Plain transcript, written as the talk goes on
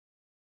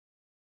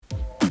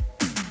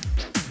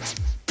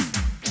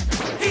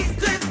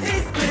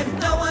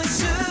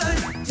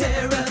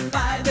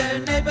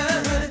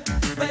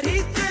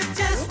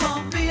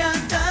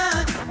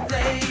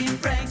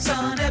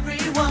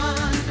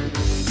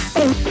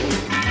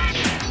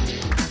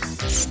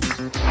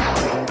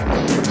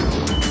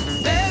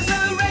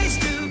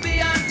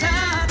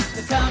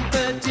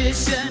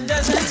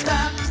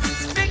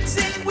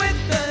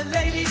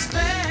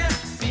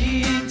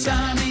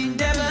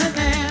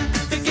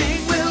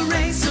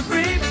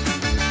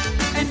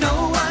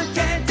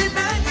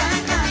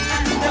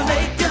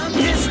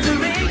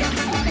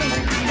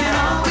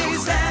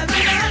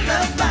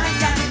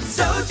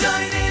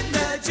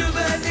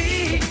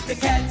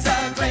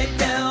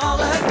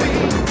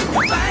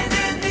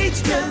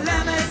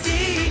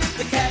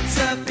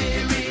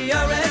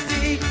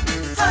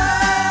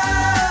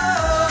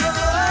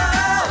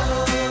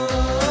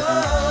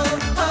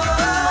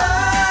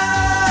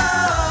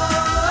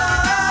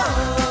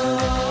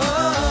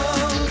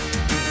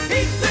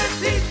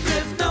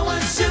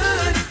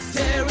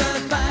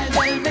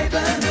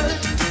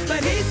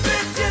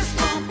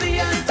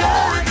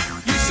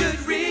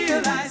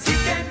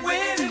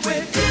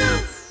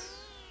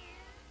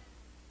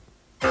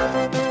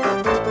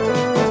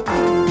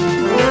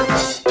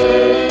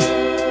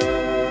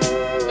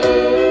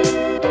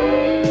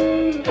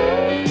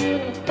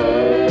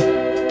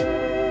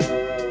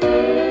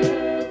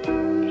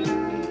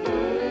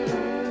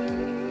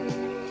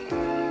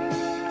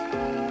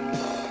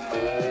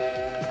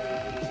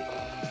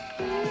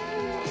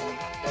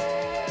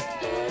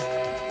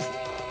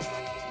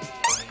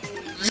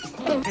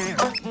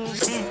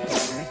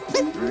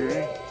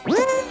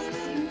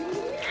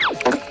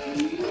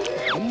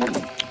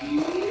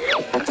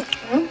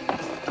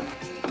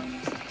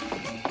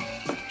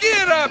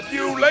nap,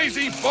 you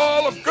lazy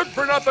ball of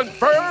good-for-nothing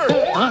fur!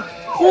 Huh?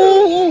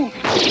 Ooh.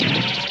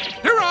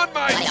 You're on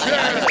my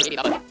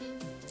chair!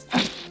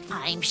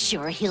 I'm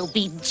sure he'll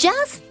be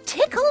just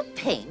tickled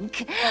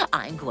pink.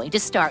 I'm going to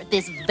start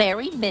this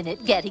very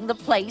minute getting the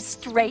place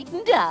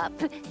straightened up.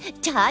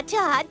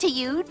 Ta-ta to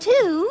you,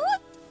 too.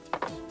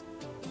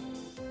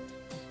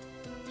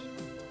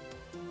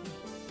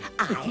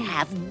 I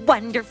have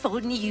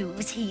wonderful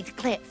news,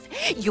 Heathcliff.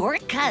 Your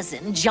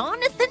cousin,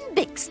 Jonathan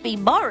Bixby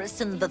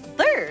Morrison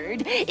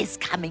III, is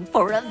coming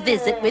for a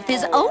visit with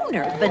his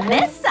owner,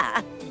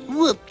 Vanessa.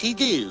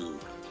 Whoop-de-doo.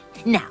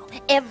 Now,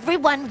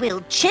 everyone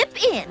will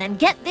chip in and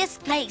get this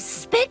place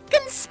spick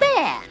and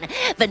span.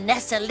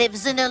 Vanessa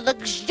lives in a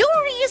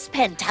luxurious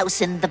penthouse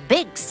in the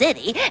big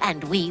city,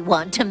 and we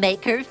want to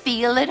make her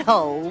feel at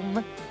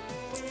home.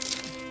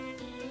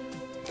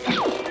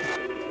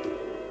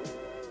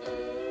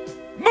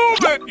 Move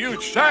it,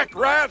 you sack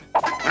rat!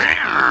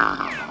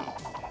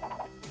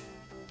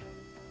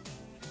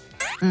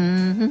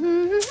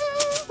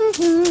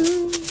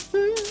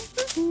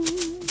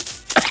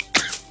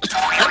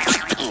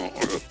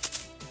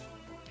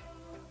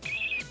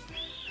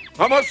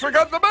 I must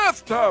forget the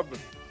bathtub!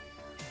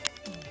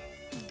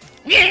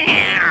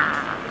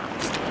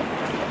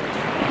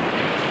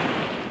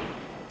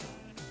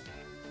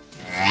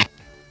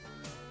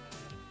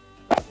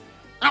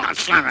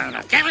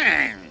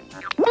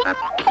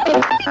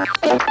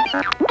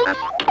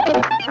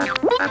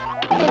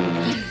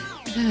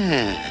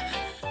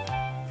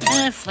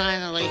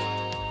 Finally,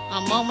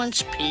 a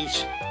moment's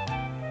peace.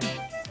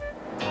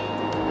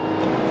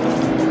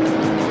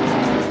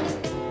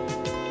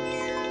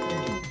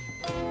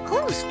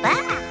 Who's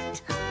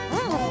that?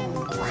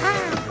 Oh,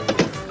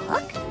 wow.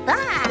 Look at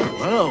that.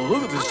 Wow,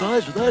 look at the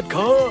size of that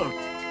car.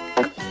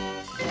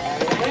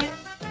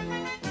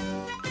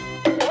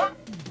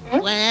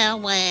 Well,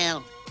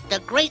 well, the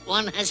great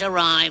one has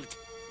arrived.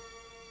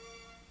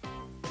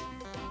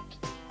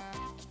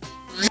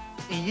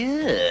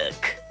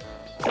 Yuck.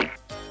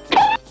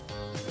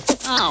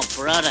 Oh,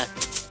 brother.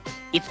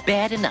 It's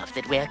bad enough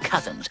that we're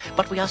cousins,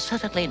 but we are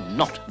certainly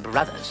not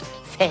brothers.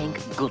 Thank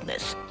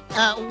goodness.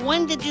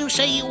 When did you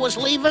say you was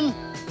leaving?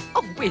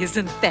 Oh,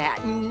 isn't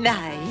that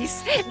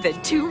nice? The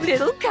two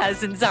little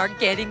cousins are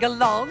getting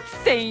along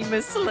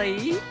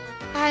famously.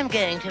 I'm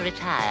going to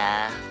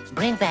retire.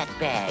 Bring that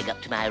bag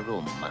up to my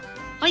room.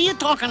 Are you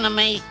talking to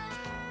me?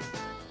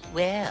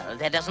 Well,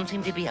 there doesn't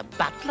seem to be a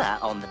butler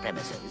on the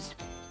premises.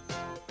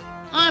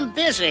 I'm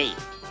busy.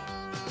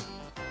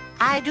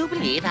 I do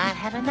believe I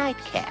have a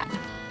nightcap.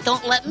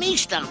 Don't let me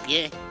stop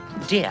you.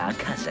 Dear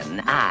cousin,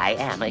 I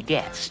am a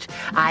guest.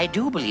 I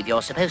do believe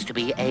you're supposed to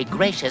be a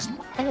gracious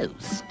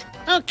host.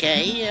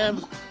 Okay,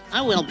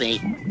 I will be.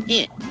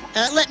 Here,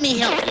 let me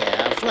help you.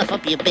 I'll fluff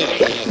up your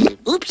bed.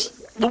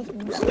 Oops.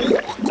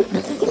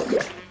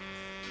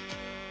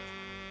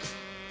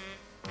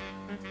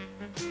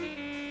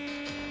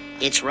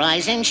 It's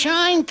rise and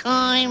shine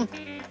time.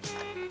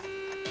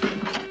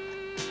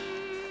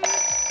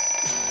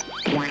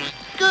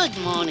 Good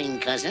morning,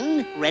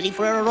 cousin. Ready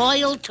for a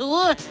royal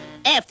tour?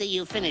 After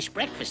you finish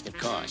breakfast, of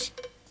course.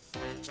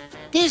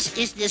 This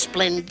is the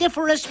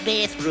splendiferous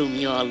bathroom,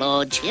 your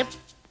lordship.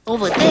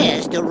 Over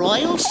there's the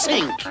royal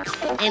sink.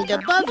 And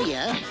above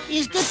you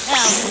is the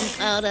talcum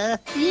powder.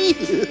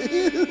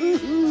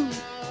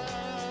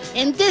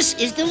 And this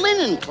is the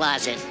linen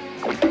closet.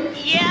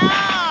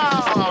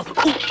 Yeah!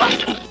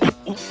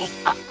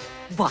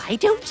 Why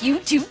don't you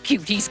two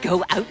cuties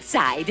go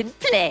outside and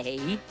play?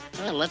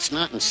 Well, let's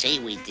not and say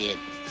we did.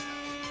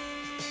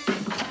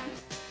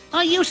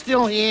 Are you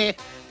still here?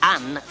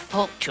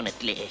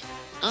 Unfortunately.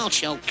 I'll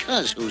show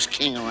Cuz who's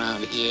king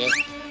around here.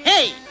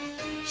 Hey,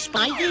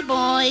 Spidey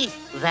boy.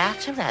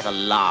 That's a rather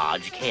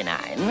large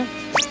canine.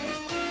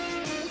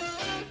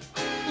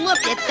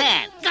 Look at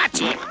that.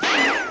 Gotcha.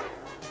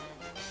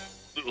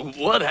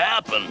 What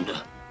happened?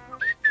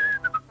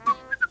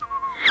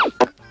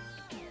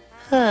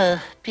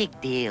 Big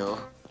deal.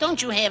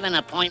 Don't you have an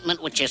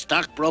appointment with your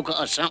stockbroker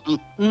or something?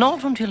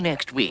 Not until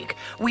next week.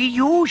 We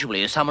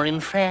usually summer in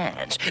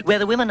France, where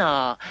the women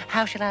are,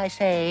 how shall I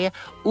say,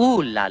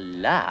 ooh la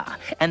la,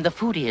 and the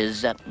food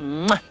is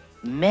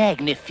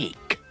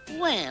magnifique.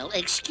 Well,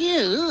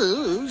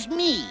 excuse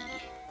me.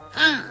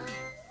 Ah.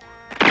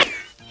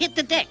 Hit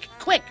the deck,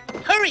 quick,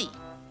 hurry.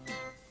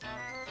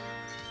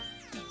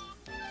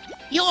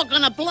 You're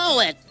gonna blow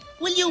it.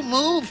 Will you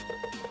move?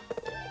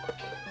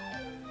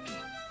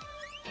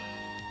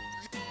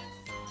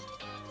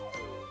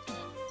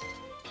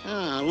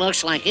 Oh,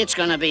 looks like it's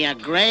gonna be a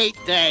great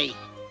day.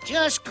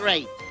 Just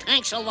great.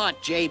 Thanks a lot,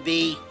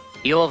 JB.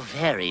 You're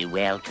very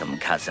welcome,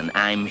 cousin,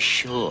 I'm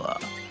sure.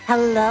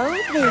 Hello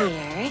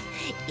there.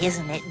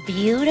 Isn't it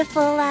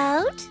beautiful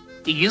out?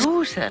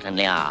 You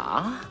certainly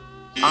are.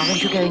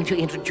 Aren't you going to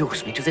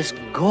introduce me to this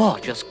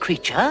gorgeous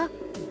creature?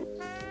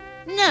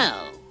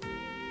 No.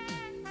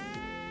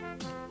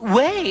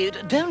 Wait,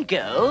 don't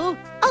go.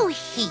 Oh,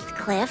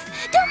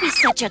 Heathcliff, don't be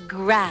such a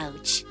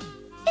grouch.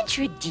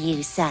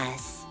 Introduce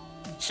us.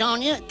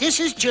 Sonia, this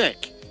is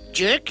Jerk.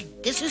 Jerk,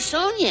 this is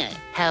Sonia.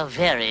 How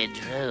very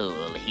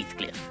droll,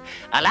 Heathcliff.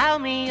 Allow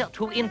me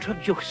to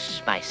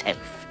introduce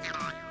myself.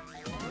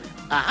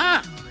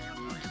 Aha!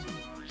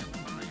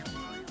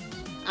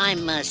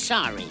 I'm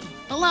sorry.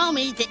 Allow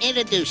me to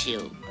introduce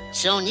you.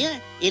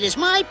 Sonia, it is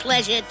my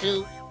pleasure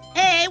to...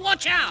 Hey,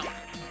 watch out!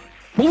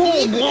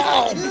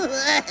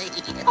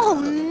 Oh,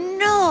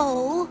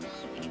 no.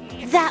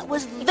 That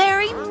was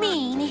very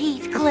mean,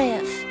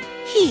 Heathcliff.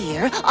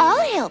 Here,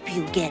 I'll help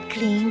you get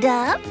cleaned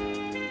up.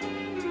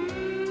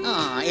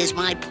 Oh, is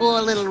my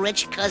poor little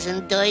rich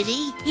cousin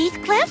dirty?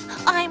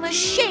 Heathcliff, I'm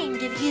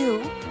ashamed of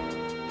you.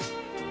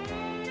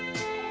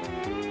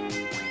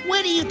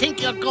 Where do you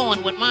think you're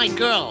going with my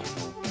girl?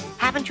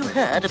 Haven't you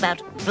heard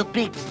about the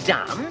big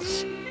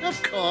dance?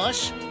 Of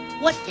course.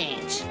 What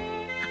dance?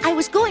 I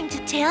was going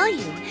to tell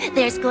you,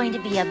 there's going to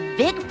be a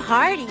big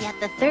party at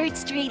the 3rd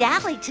Street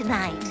Alley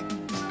tonight.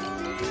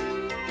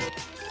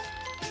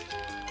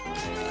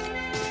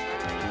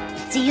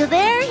 See you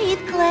there,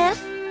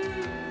 Heathcliff.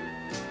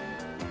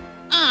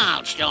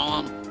 I'll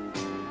show him.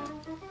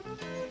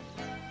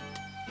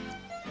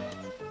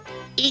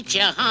 Eat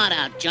your heart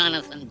out,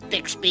 Jonathan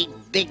Bixby,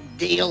 big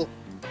deal.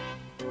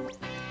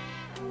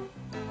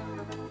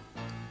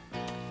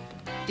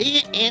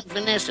 Dear Aunt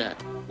Vanessa,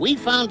 we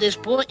found this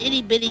poor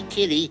itty-bitty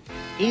kitty.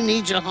 He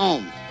needs a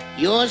home.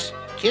 Yours,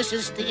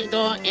 Kisses,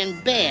 Theodore,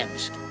 and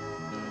Babs.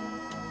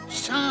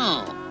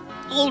 So,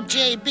 old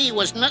JB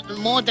was nothing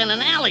more than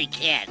an alley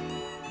cat.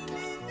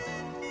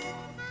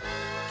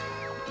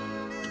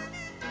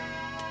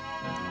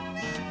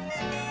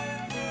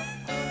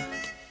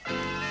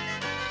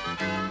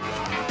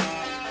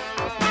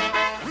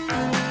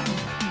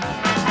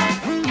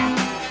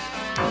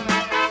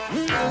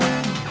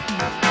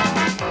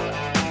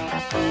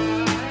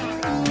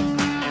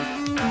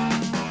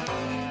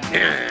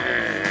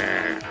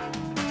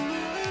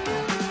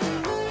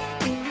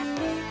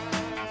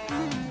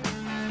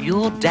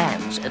 You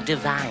dance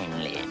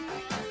divinely.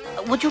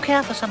 Would you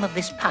care for some of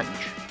this punch?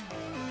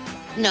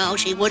 No,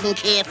 she wouldn't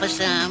care for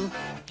some.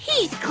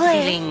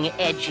 Heathcliff. Feeling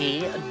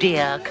edgy,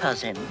 dear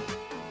cousin?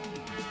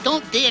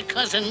 Don't dear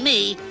cousin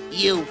me,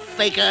 you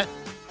faker.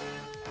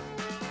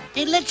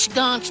 Hey, let's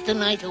dance the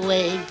night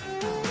away.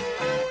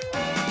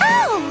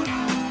 Ow!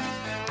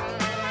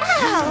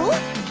 Ow!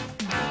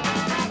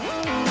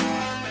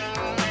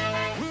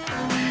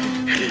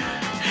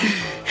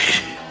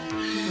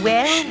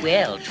 Well,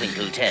 well,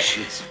 Twinkle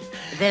Toes.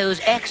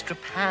 Those extra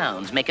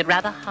pounds make it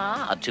rather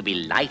hard to be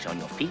light on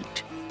your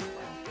feet.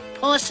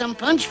 Pour some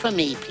punch for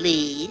me,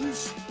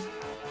 please.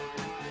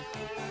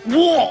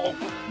 Whoa!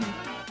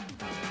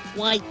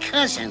 Why,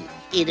 cousin,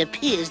 it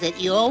appears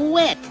that you're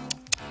wet.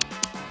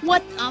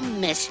 What a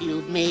mess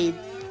you've made.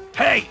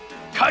 Hey,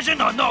 cousin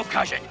or no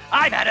cousin,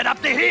 I've had it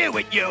up to here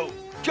with you.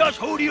 Just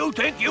who do you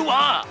think you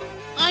are?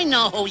 I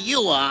know who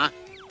you are.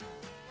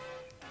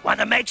 Want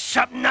to make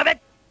something of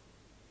it?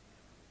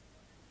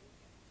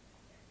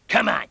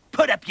 Come on,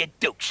 put up your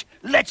dukes.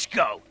 Let's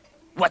go.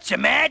 What's the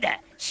matter?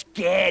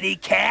 Scaredy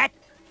cat?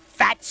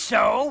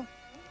 Fatso?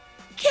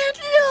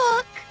 Can't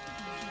look.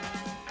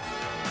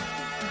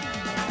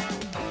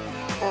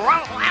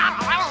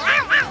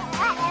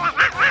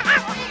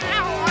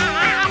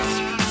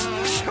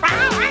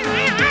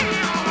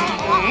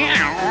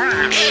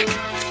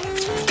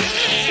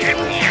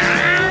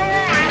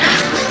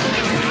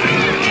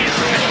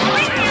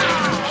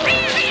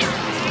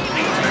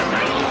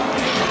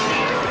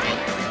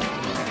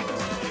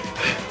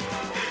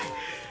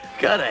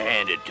 Gotta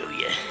hand it to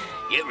you.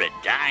 You're a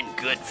darn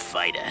good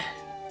fighter.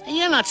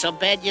 You're not so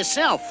bad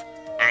yourself.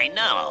 I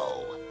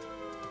know.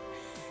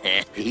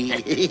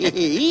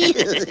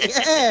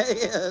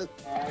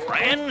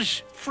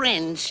 Friends?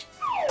 Friends.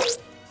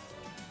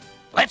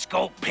 Let's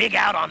go pig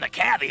out on the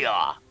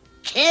caviar.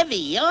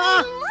 Caviar?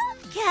 I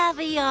love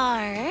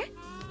caviar.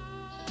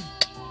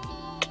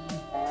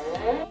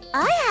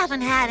 I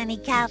haven't had any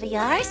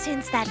caviar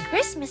since that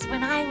Christmas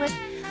when I was...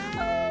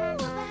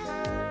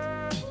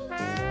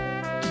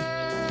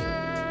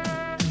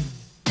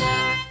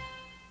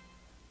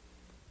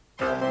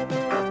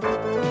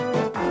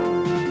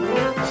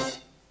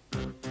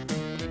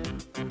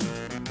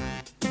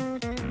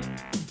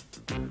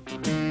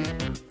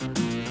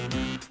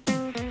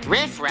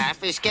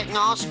 Riff-Raff is getting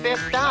all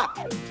spiffed up.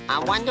 I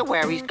wonder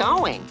where he's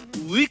going.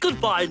 We could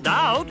find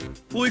out.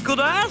 We could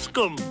ask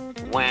him.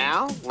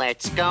 Well,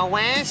 let's go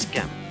ask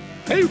him.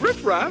 Hey,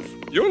 Riff Raff,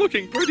 you're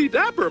looking pretty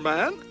dapper,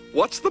 man.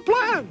 What's the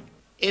plan?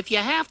 If you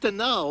have to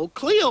know,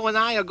 Cleo and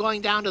I are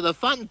going down to the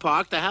fun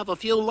park to have a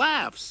few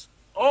laughs.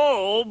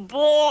 Oh,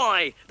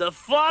 boy. The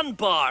fun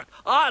park.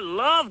 I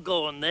love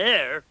going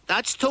there.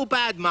 That's too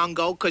bad,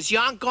 Mungo, because you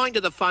aren't going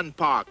to the fun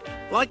park.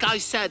 Like I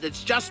said,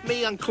 it's just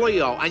me and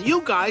Cleo, and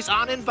you guys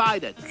aren't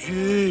invited.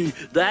 Gee,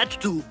 that's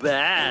too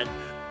bad.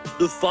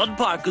 The fun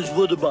park is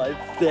one of my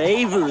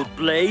favorite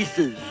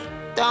places.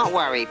 Don't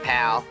worry,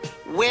 pal.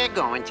 We're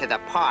going to the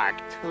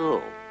park,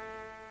 too.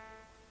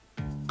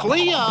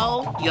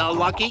 Cleo, you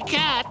lucky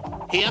cat.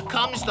 Here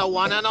comes the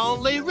one and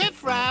only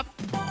Riff-Raff.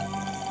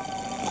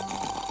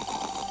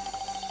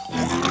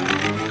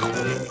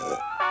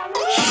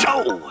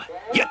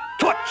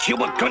 thought you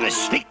were gonna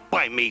sneak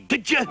by me,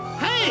 did you?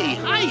 Hey,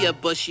 hiya,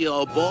 bushy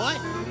old boy.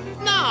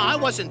 No, I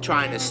wasn't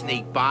trying to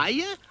sneak by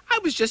you. I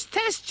was just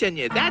testing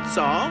you, that's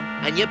all.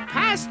 And you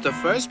passed the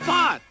first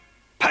part.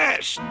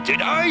 Pass,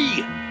 did I?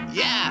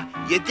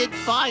 Yeah, you did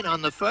fine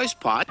on the first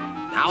part.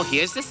 Now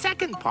here's the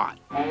second part.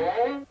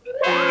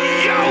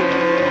 Yo!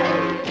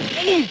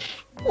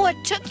 What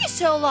took you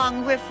so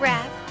long, Riff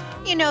Raff?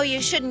 You know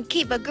you shouldn't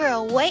keep a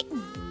girl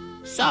waiting.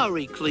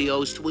 Sorry,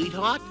 Cleo,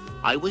 sweetheart.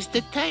 I was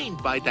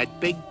detained by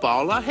that big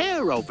ball of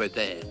hair over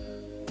there.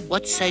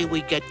 What say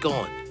we get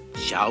going?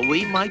 Shall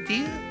we, my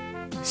dear?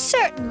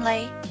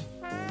 Certainly.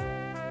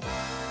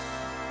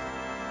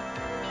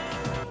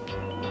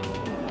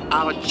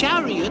 Our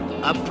chariot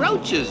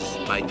approaches,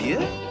 my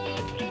dear.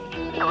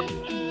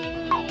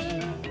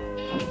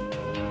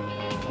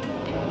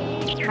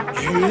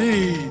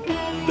 Gee,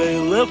 they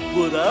left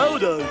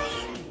without us.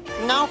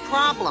 No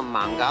problem,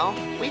 Mungo.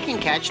 We can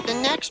catch the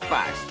next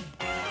bus.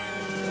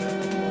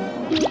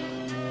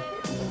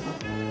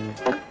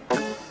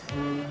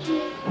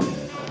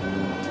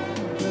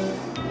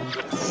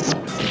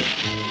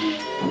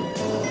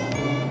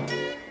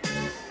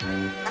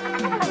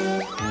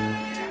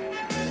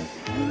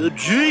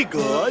 Gee,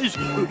 guys,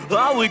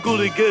 how are we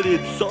gonna get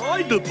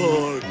inside the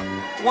park?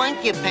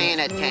 Weren't you paying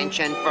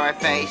attention,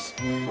 Furface?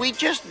 We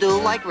just do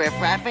like Riff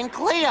Raff and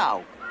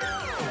Cleo.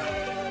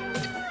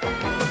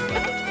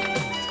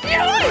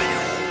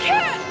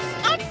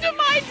 Cats under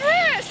my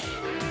dress!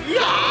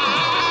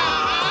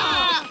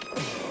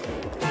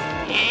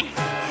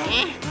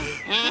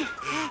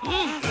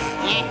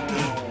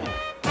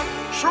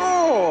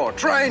 So,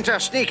 trying to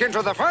sneak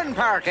into the fun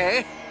park,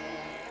 eh?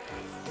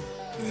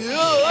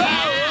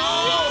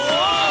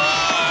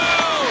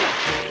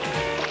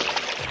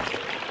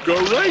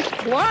 Great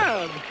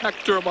plan,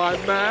 Hector, my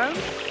man.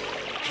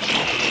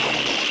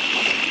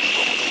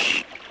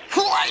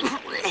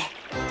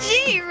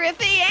 Gee,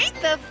 Riffy, ain't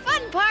the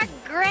fun park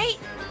great?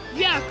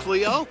 Yeah,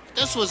 Cleo,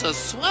 this was a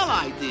swell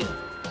idea.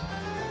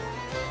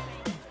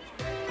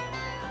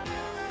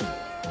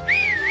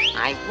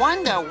 I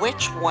wonder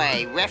which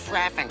way Riff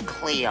Raff and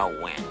Cleo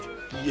went.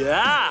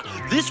 Yeah,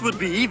 this would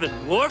be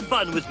even more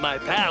fun with my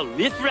pal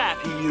Riff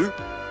Raff here.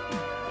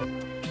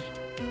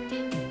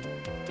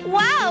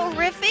 Wow,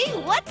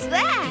 Riffy, what's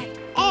that?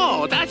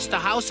 Oh, that's the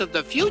House of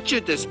the Future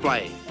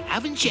display.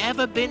 Haven't you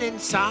ever been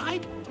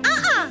inside?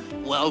 Uh-uh.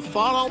 Well,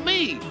 follow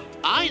me.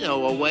 I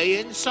know a way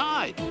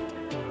inside.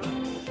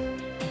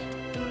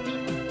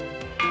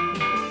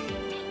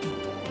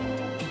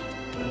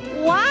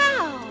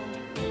 Wow.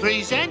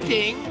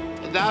 Presenting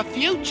the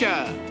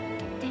future.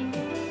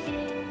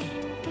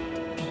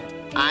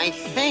 I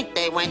think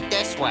they went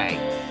this way.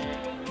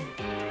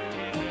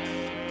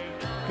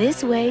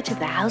 This way to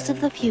the House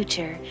of the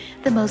Future,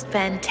 the most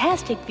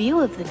fantastic view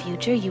of the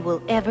future you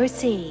will ever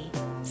see.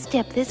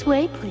 Step this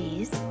way,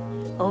 please.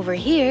 Over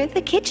here,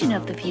 the kitchen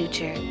of the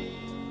future.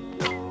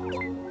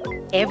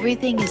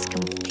 Everything is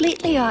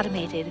completely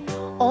automated.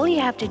 All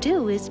you have to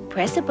do is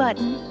press a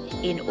button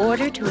in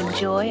order to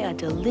enjoy a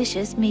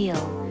delicious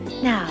meal.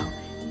 Now,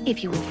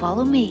 if you will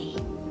follow me.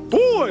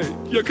 Boy,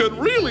 you can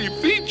really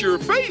feed your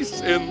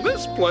face in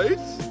this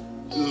place.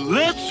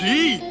 Let's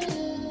eat.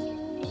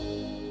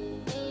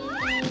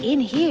 In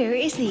here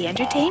is the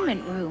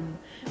entertainment room.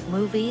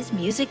 Movies,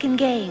 music, and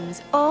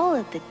games, all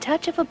at the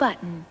touch of a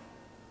button.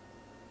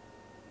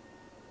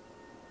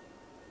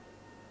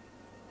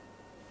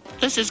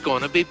 This is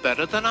going to be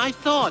better than I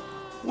thought.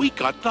 We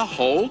got the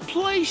whole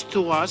place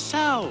to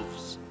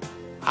ourselves.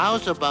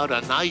 How's about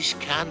a nice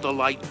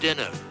candlelight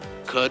dinner,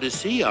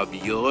 courtesy of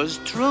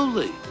yours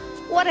truly?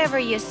 Whatever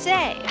you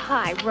say,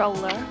 High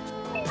Roller.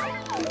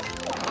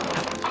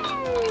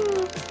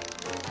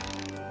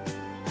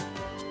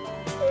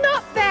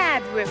 Not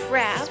bad, Riff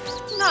Raff.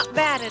 Not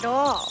bad at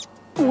all.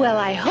 Well,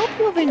 I hope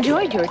you've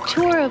enjoyed your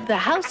tour of the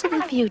House of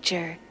the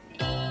Future.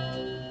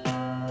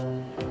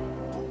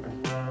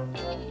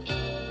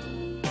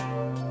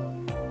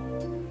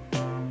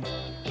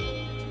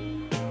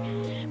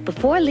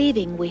 Before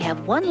leaving, we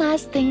have one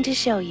last thing to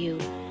show you.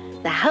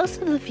 The House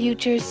of the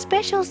Future's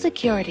special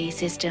security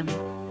system.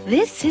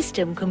 This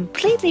system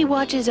completely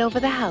watches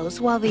over the house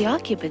while the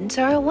occupants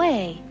are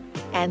away.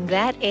 And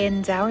that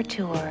ends our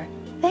tour.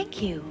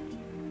 Thank you.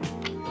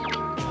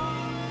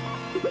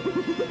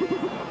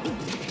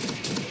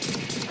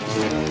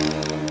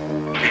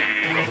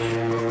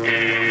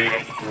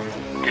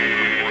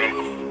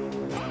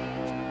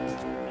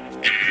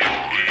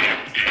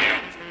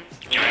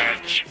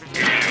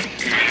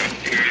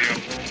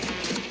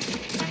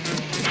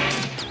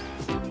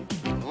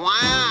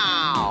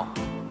 Wow!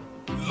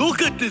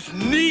 Look at this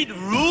neat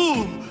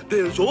room.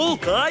 There's all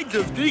kinds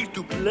of things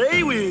to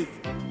play with.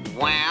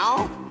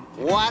 Well,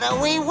 what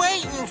are we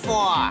waiting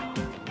for?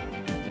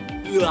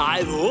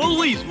 I've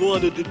always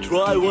wanted to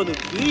try one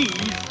of these.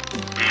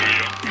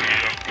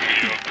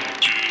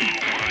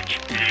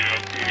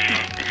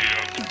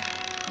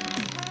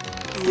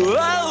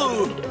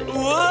 Whoa!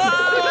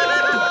 Whoa!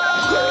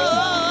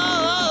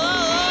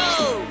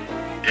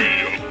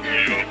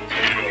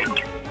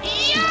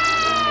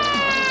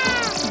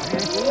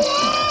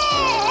 Whoa!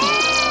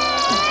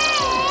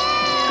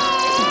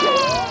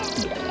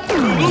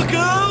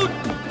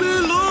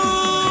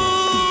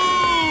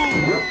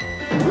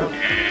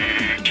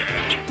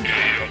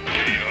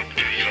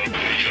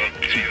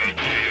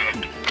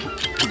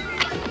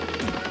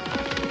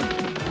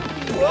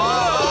 What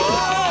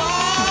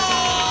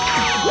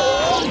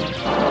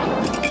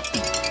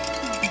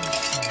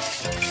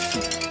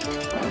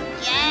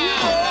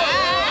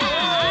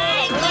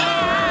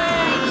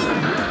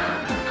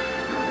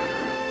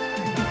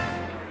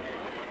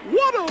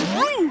a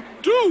rude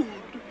dude!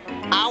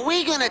 Are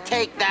we gonna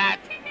take that?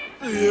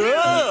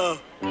 Yeah.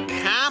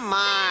 Come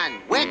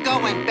on, we're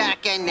going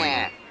back in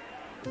there.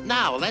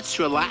 Now let's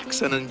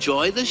relax and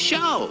enjoy the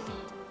show.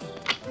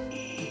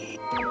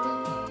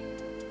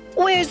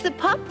 Where's the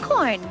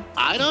popcorn?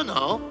 I don't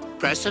know.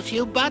 Press a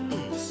few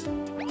buttons.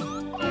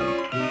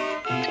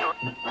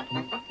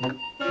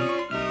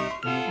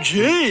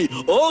 Gee,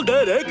 all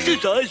that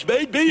exercise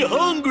made me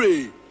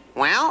hungry.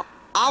 Well,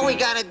 all we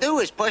gotta do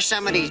is push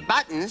some of these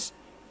buttons,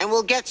 and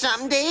we'll get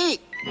something to eat.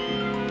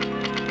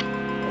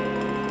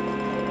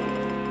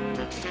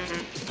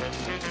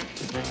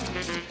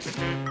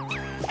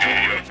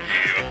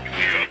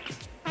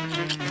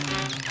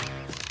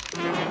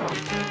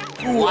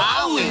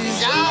 Wowie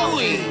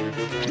zowie!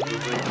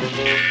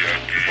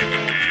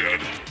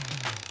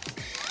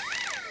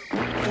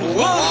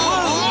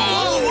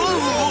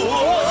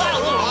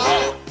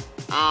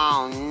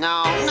 Oh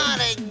no, not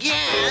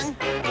again!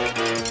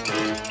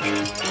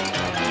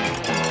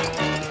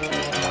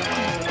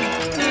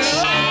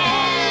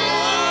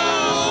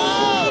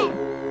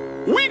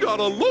 We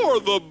gotta lower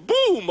the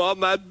boom on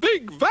that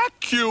big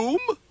vacuum.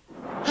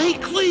 Hey,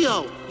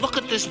 Cleo, look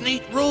at this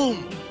neat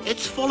room.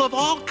 It's full of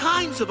all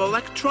kinds of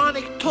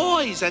electronic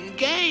toys and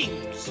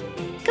games.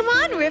 Come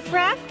on, Riff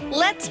Raff.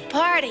 Let's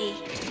party.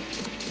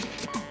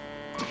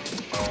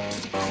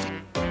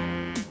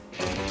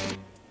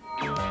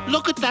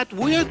 Look at that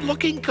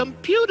weird-looking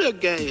computer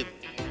game.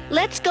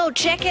 Let's go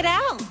check it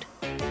out.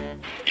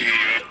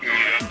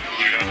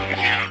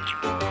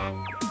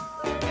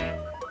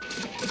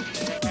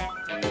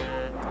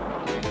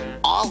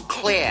 All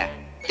clear.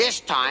 This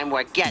time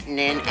we're getting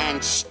in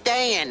and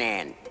staying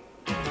in.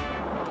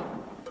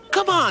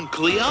 Come on,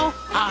 Cleo.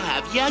 I'll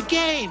have you a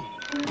game.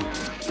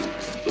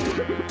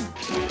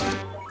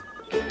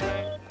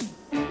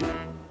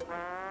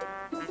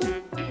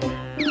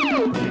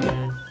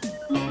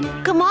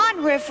 Come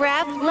on, Riff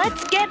Raff.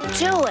 Let's get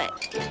to it.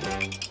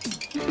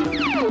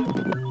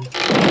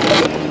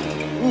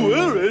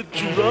 We're in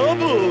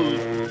trouble.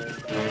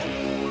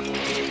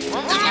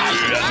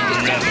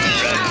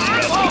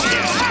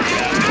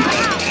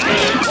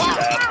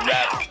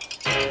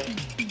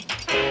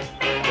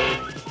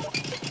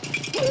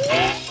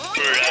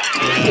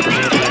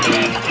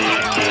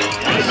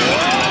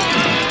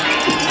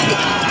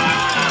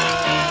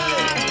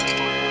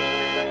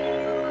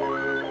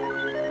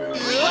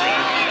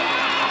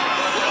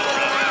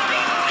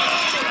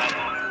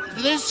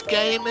 This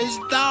game is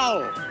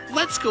dull.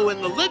 Let's go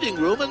in the living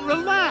room and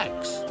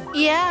relax.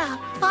 Yeah,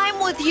 I'm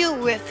with you,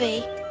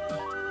 Riffy.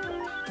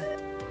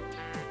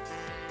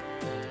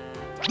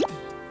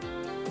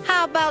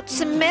 How about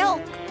some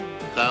milk?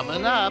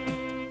 Coming up.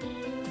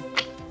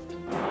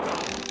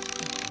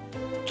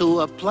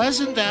 To a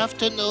pleasant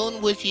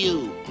afternoon with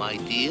you, my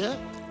dear.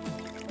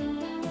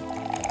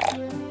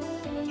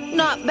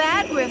 Not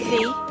bad,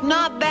 Riffy.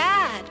 Not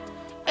bad.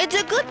 It's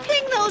a good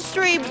thing those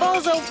three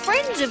bozo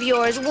friends of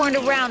yours weren't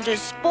around to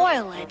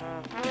spoil it.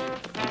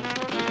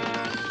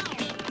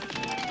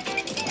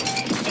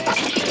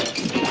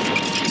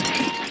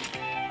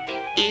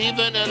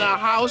 Even in a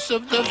house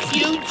of the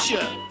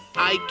future,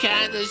 I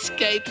can't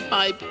escape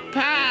my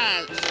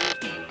past.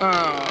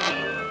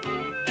 Oh.